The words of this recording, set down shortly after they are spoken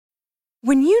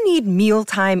When you need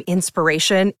mealtime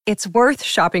inspiration, it's worth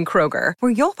shopping Kroger,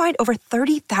 where you'll find over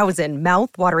 30,000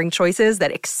 mouth-watering choices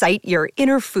that excite your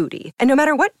inner foodie. And no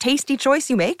matter what tasty choice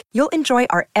you make, you'll enjoy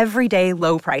our everyday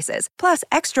low prices, plus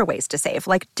extra ways to save,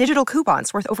 like digital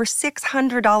coupons worth over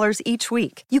 $600 each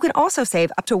week. You can also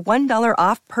save up to $1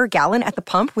 off per gallon at the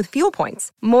pump with fuel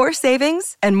points. More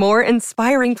savings and more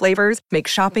inspiring flavors make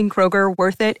shopping Kroger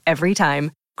worth it every time.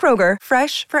 Kroger,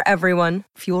 fresh for everyone.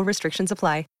 Fuel restrictions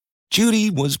apply.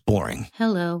 Judy was boring.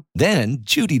 Hello. Then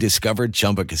Judy discovered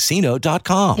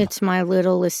ChumbaCasino.com. It's my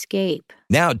little escape.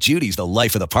 Now Judy's the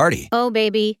life of the party. Oh,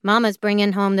 baby, mama's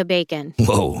bringing home the bacon.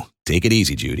 Whoa, take it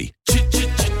easy, Judy.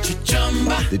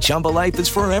 The Chumba life is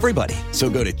for everybody. So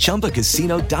go to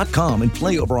ChumbaCasino.com and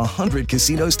play over 100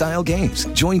 casino-style games.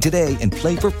 Join today and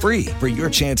play for free for your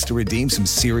chance to redeem some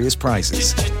serious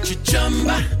prizes.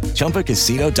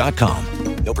 ChumbaCasino.com.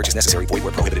 No purchase necessary. Void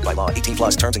where prohibited by law. 18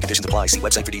 plus terms and conditions apply. See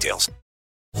website for details.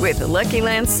 With the Lucky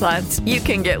Land Slots, you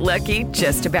can get lucky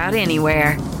just about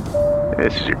anywhere.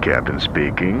 This is your captain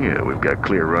speaking. We've got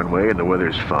clear runway and the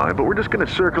weather's fine, but we're just going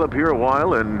to circle up here a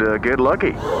while and get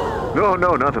lucky. No,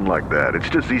 nothing like that. It's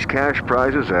just these cash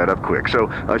prizes add up quick. So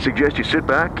I suggest you sit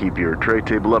back, keep your tray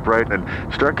table upright, and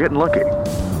start getting lucky.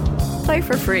 Play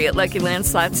for free at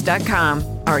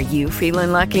LuckyLandSlots.com. Are you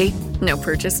feeling lucky? No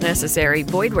purchase necessary.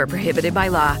 Void where prohibited by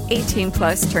law. 18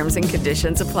 plus terms and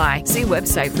conditions apply. See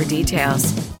website for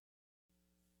details.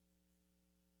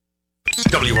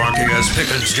 WRKS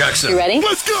Pickens Jackson. You ready?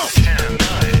 Let's go! 10, 9,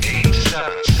 8,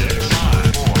 7, 6,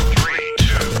 5, 4, 3, 2,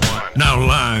 1. Now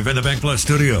live in the Bank Plus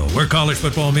studio, where college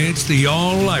football meets the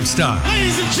all lifestyle.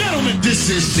 Ladies and gentlemen, this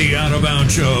is the Out of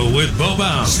Bounds Show with Bo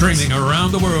Bounds, streaming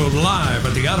around the world live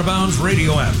at the Out of Bounds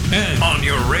radio app and on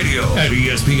your radio at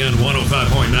ESPN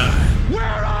 105.9. Where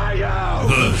are you?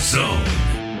 The Zone.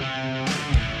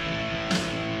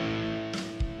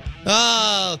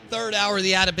 Oh, third hour of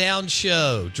the Out of Bounds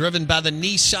Show, driven by the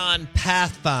Nissan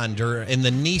Pathfinder and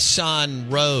the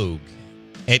Nissan Rogue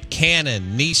at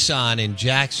Cannon Nissan in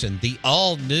Jackson. The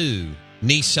all-new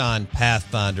Nissan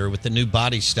Pathfinder with the new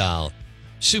body style.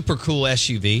 Super cool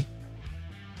SUV.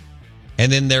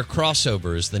 And then their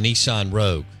crossover is the Nissan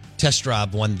Rogue. Test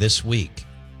drive one this week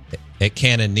at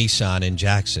Cannon Nissan in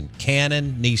Jackson.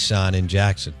 Cannon Nissan in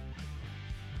Jackson.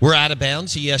 We're Out of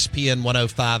Bounds, ESPN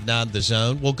 105.9 The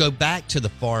Zone. We'll go back to the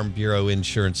Farm Bureau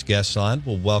Insurance guest line.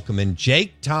 We'll welcome in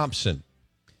Jake Thompson,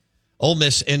 Ole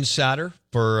Miss insider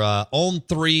for On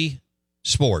 3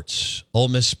 Sports. Ole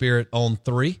Miss Spirit On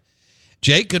 3.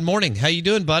 Jake, good morning. How you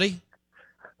doing, buddy?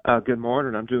 Good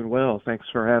morning. I'm doing well. Thanks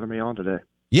for having me on today.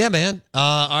 Yeah, man.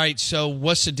 All right, so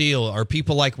what's the deal? Are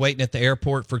people like waiting at the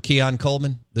airport for Keon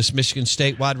Coleman, this Michigan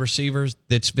State wide receiver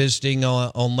that's visiting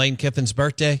on Lane Kiffin's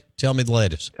birthday? Tell me the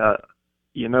latest. I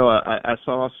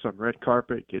saw some red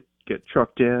carpet get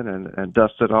trucked in and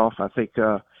dusted off. I think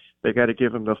they got to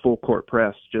give him the full court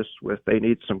press. They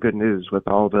need some good news with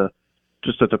all the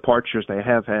departures they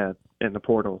have had in the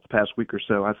portal the past week or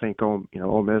so. I think Ole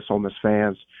Miss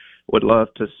fans would love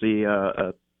to see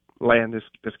land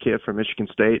this kid from Michigan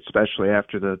State, especially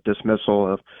after the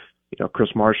dismissal of Chris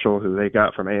Marshall, who they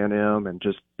got from A&M, and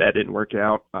just that didn't work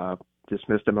out.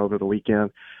 Dismissed him over the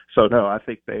weekend. So no, I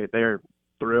think they're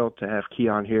thrilled to have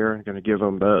Keon here and going to give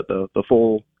him the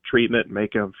full treatment and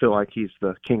make him feel like he's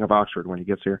the king of Oxford when he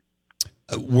gets here.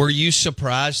 Were you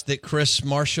surprised that Chris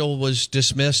Marshall was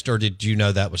dismissed, or did you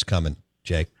know that was coming,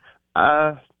 Jake?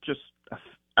 I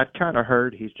kind of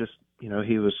heard he's just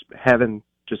he was having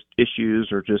just issues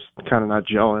or just kind of not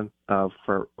gelling,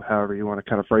 for however you want to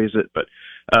kind of phrase it. But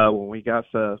when we got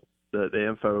the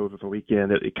info over the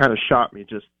weekend, it kind of shocked me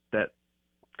just that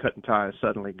cut and tie is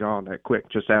suddenly gone that quick,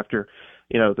 just after,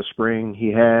 the spring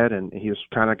he had, and he was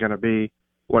kind of going to be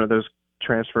one of those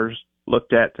transfers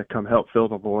looked at to come help fill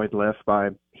the void left by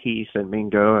Heath and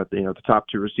Mingo, the top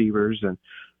two receivers, and,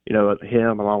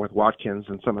 him along with Watkins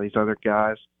and some of these other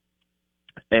guys.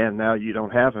 And now you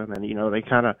don't have him. And,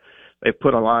 they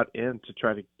put a lot in to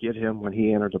try to get him when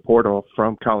he entered the portal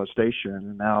from College Station.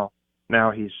 And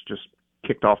now he's just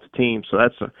kicked off the team. So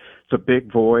it's a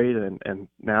big void. And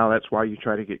now that's why you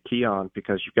try to get Keon,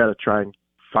 because you've got to try and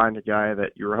find a guy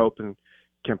that you're hoping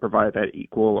can provide that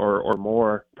equal or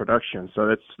more production. So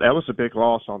that was a big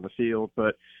loss on the field.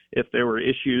 But if there were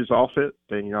issues off it,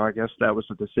 then, I guess that was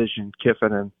a decision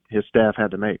Kiffin and his staff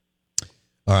had to make.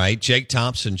 All right, Jake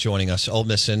Thompson joining us, Ole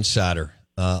Miss insider,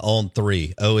 On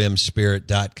 3,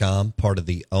 omspirit.com, part of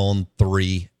the On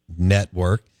 3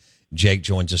 network. Jake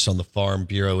joins us on the Farm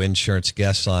Bureau Insurance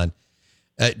guest line.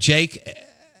 Jake,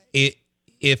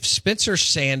 if Spencer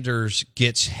Sanders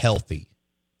gets healthy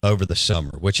over the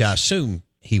summer, which I assume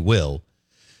he will,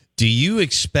 Do you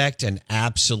expect an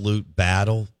absolute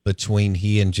battle between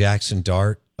he and Jackson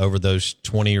Dart over those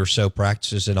 20 or so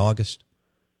practices in August?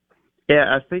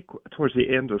 Yeah, I think towards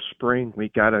the end of spring, we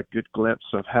got a good glimpse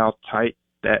of how tight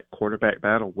that quarterback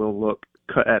battle will look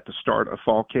at the start of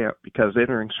fall camp, because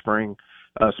entering spring,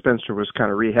 Spencer was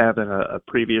kind of rehabbing a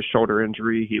previous shoulder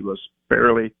injury. He was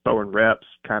barely throwing reps,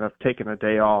 kind of taking a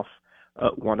day off.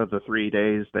 One of the 3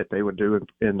 days that they would do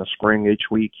in the spring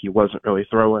each week, he wasn't really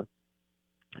throwing.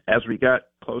 As we got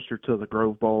closer to the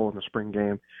Grove Bowl and the spring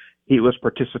game, he was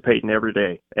participating every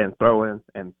day and throwing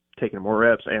and taking more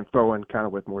reps and throwing kind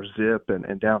of with more zip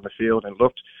and down the field, and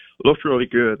looked really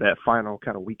good that final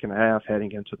kind of week and a half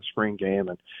heading into the spring game.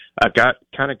 And I got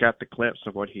the glimpse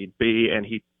of what he'd be, and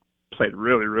he played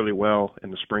really, really well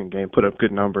in the spring game, put up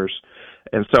good numbers.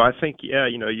 And so I think, yeah,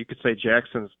 you could say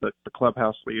Jackson's the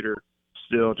clubhouse leader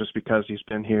still, just because he's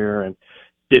been here and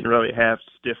didn't really have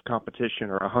stiff competition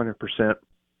or 100%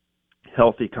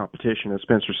 healthy competition as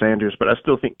Spencer Sanders. But I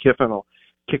still think Kiffin will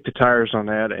kick the tires on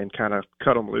that and kind of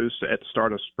cut them loose at the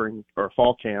start of spring or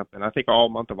fall camp. And I think all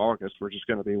month of August, we're just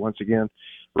going to be once again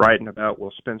writing about,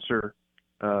 will Spencer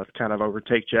kind of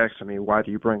overtake Jackson? I mean, why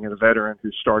do you bring in a veteran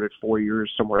who started 4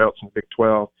 years somewhere else in the Big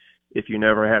 12 if you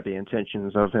never had the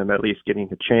intentions of him at least getting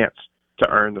the chance to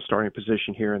earn the starting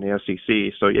position here in the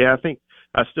SEC? So, yeah,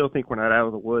 I still think we're not out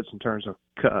of the woods in terms of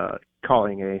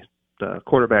calling the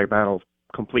quarterback battle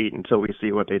complete until we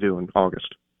see what they do in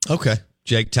August. Okay.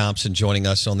 Jake Thompson joining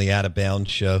us on the Out of Bounds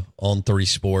show on 3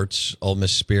 Sports, Ole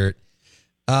Miss Spirit.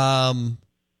 Let's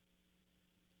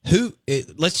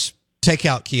take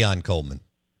out Keon Coleman.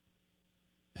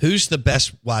 Who's the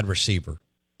best wide receiver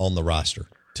on the roster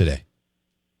today?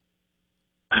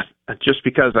 Just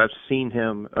because I've seen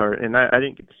him, and I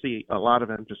didn't get to see a lot of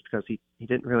him just because he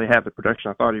didn't really have the production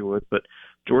I thought he would, but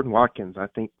Jordan Watkins, I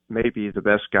think, may be the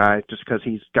best guy just because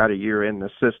he's got a year in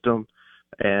the system.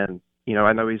 And,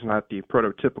 I know he's not the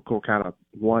prototypical kind of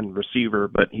one receiver,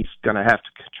 but he's going to have to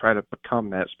try to become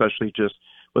that, especially just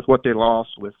with what they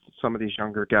lost with some of these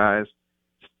younger guys,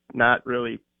 not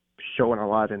really showing a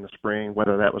lot in the spring,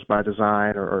 whether that was by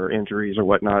design or injuries or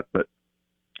whatnot. But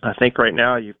I think right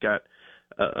now you've got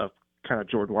a kind of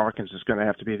Jordan Watkins is going to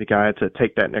have to be the guy to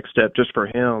take that next step, just for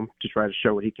him to try to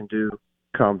show what he can do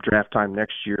come draft time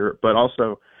next year, but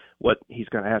also what he's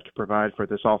going to have to provide for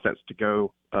this offense to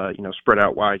go, spread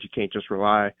out wide. You can't just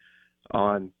rely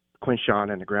on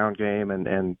Quinshawn in the ground game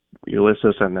and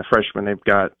Ulysses and the freshman they've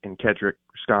got in Kedrick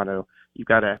Scano. You've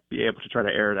got to be able to try to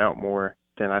air it out more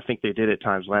than I think they did at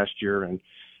times last year. And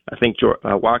I think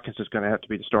Watkins is going to have to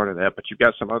be the start of that. But you've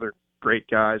got some other great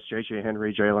guys, J.J.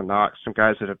 Henry, Jalen Knox, some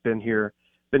guys that have been here,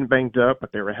 been banged up,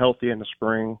 but they were healthy in the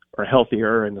spring, or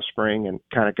healthier in the spring, and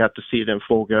kind of got to see them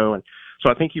full go. And so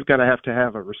I think you've got to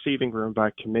have a receiving room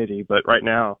by committee. But right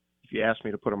now, if you ask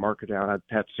me to put a marker down, I'd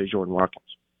have to say Jordan Watkins.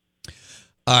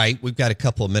 All right, we've got a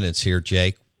couple of minutes here,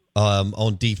 Jake,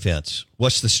 on defense.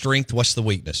 What's the strength? What's the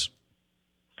weakness?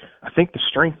 I think the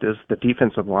strength is the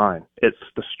defensive line. It's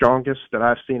the strongest that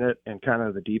I've seen it, and kind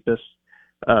of the deepest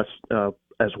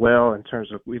as well, in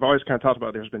terms of, we've always kind of talked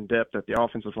about there's been depth at the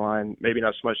offensive line, maybe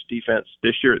not so much defense.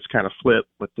 This year it's kind of flipped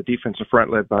with the defensive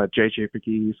front led by J.J.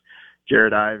 Pegues,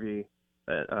 Jared Ivey,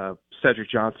 Cedric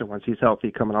Johnson, once he's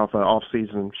healthy, coming off an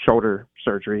off-season shoulder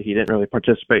surgery. He didn't really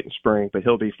participate in spring, but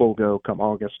he'll be full go come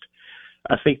August.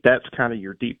 I think that's kind of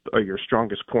your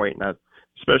strongest point, and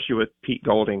especially with Pete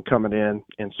Golding coming in,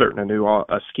 inserting a new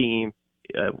scheme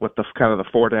with the kind of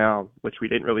the 4 down, which we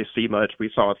didn't really see much.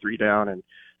 We saw a 3 down, and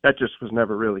that just was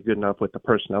never really good enough with the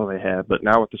personnel they had. But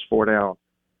now with this 4 down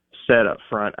set up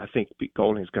front, I think Pete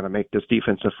Golding is going to make this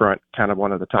defensive front kind of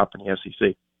one of the top in the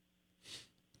SEC.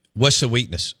 What's the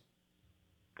weakness?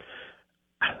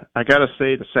 I got to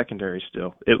say the secondary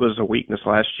still. It was a weakness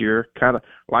last year. Kind of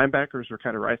linebackers were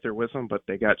kind of right there with them, but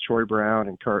they got Troy Brown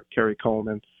and Kerry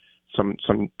Coleman, some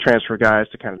transfer guys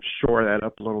to kind of shore that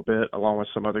up a little bit, along with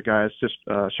some other guys, just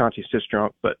Shanti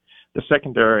Sistrunk. But the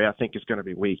secondary, I think, is going to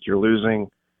be weak. You're losing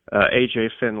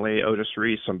A.J. Finley, Otis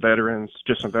Reese, some veteran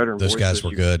Those voices. guys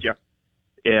were good.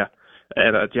 Yeah.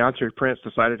 And DeAndre Prince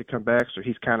decided to come back, so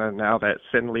he's kind of now that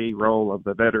Finley role of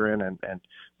the veteran and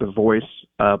the voice.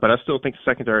 But I still think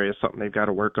secondary is something they've got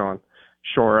to work on,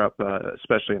 shore up,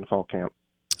 especially in fall camp.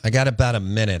 I got about a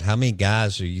minute. How many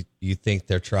guys do you think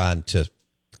they're trying to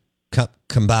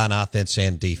combine offense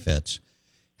and defense?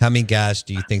 How many guys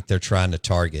do you think they're trying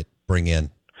to bring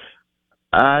in?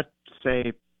 I'd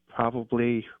say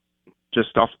probably,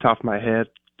 just off the top of my head,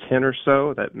 10 or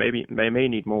so. That maybe they may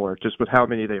need more, just with how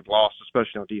many they've lost,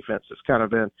 especially on defense. It's kind of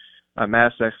been a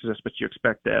mass exodus, but you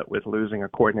expect that with losing a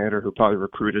coordinator who probably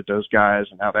recruited those guys,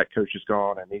 and now that coach is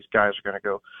gone, and these guys are going to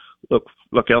go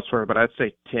look elsewhere. But I'd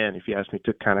say 10 if you ask me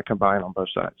to kind of combine on both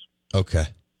sides. Okay.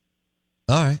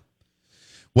 All right.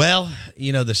 Well,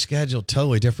 the schedule,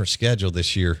 totally different schedule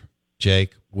this year,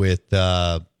 Jake, with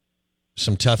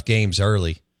some tough games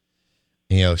early,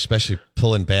 especially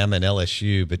pulling Bama and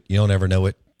LSU, but you don't ever know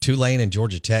it. Tulane and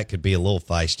Georgia Tech could be a little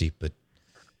feisty, but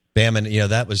Bama,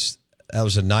 that was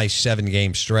a nice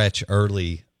 7-game stretch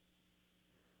early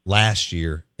last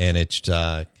year, and it's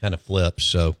kind of flipped.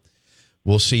 So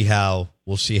we'll see how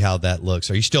that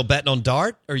looks. Are you still betting on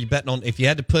Dart? Or are you betting on, if you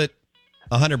had to put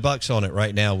 $100 on it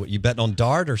right now, you betting on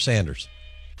Dart or Sanders?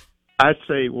 I'd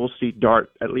say we'll see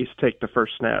Dart at least take the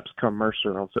first snaps come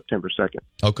Mercer on September 2nd.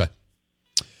 Okay.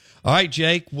 All right,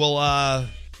 Jake. Well,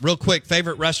 real quick,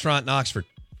 favorite restaurant in Oxford?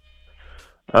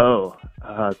 Oh,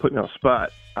 put me on the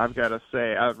spot. I've got to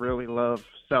say, I really love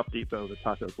South Depot, the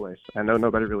taco place. I know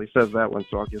nobody really says that one,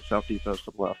 so I'll give South Depot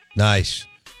some love. Nice.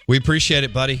 We appreciate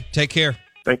it, buddy. Take care.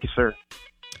 Thank you, sir.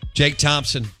 Jake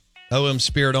Thompson, OM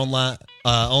Spirit Online,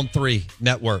 on 3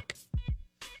 Network.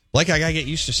 Like, I got to get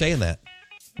used to saying that.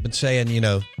 I've been saying,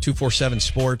 247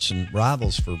 Sports and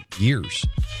Rivals for years.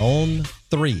 On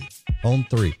 3.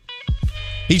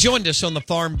 He joined us on the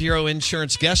Farm Bureau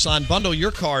Insurance Guest Line. Bundle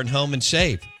your car and home and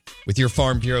save with your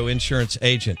Farm Bureau Insurance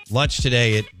agent. Lunch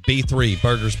today at B3,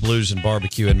 Burgers, Blues, and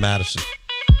Barbecue in Madison.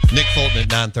 Nick Fulton at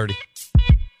 9:30.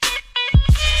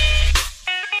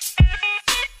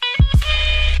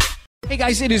 Hey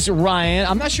guys, it is Ryan.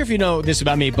 I'm not sure if you know this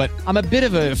about me, but I'm a bit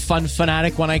of a fun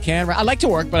fanatic when I can. I like to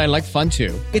work, but I like fun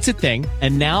too. It's a thing.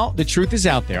 And now the truth is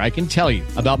out there. I can tell you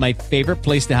about my favorite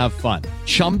place to have fun.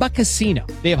 Chumba Casino.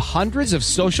 They have hundreds of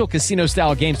social casino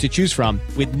style games to choose from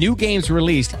with new games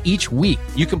released each week.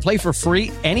 You can play for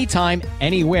free anytime,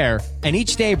 anywhere. And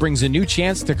each day brings a new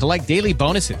chance to collect daily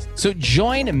bonuses. So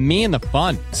join me in the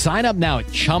fun. Sign up now at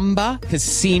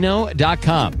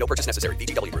ChumbaCasino.com. No purchase necessary.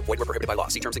 VGW Group. Void where prohibited by law.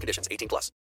 See terms and conditions.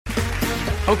 18+.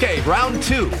 Okay, round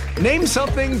 2. Name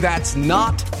something that's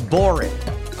not boring.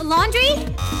 A laundry?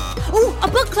 Ooh, a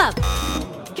book club.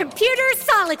 Computer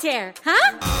solitaire,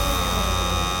 huh?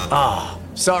 Ah,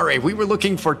 sorry. We were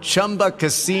looking for Chumba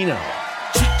Casino.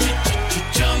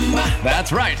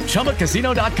 That's right.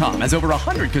 ChumbaCasino.com has over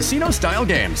 100 casino-style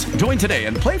games. Join today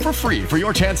and play for free for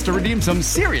your chance to redeem some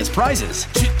serious prizes.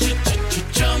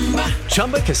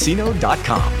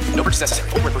 ChumbaCasino.com. No purchase necessary.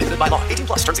 Void where prohibited by law.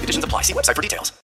 18+. Terms and conditions apply. See website for details.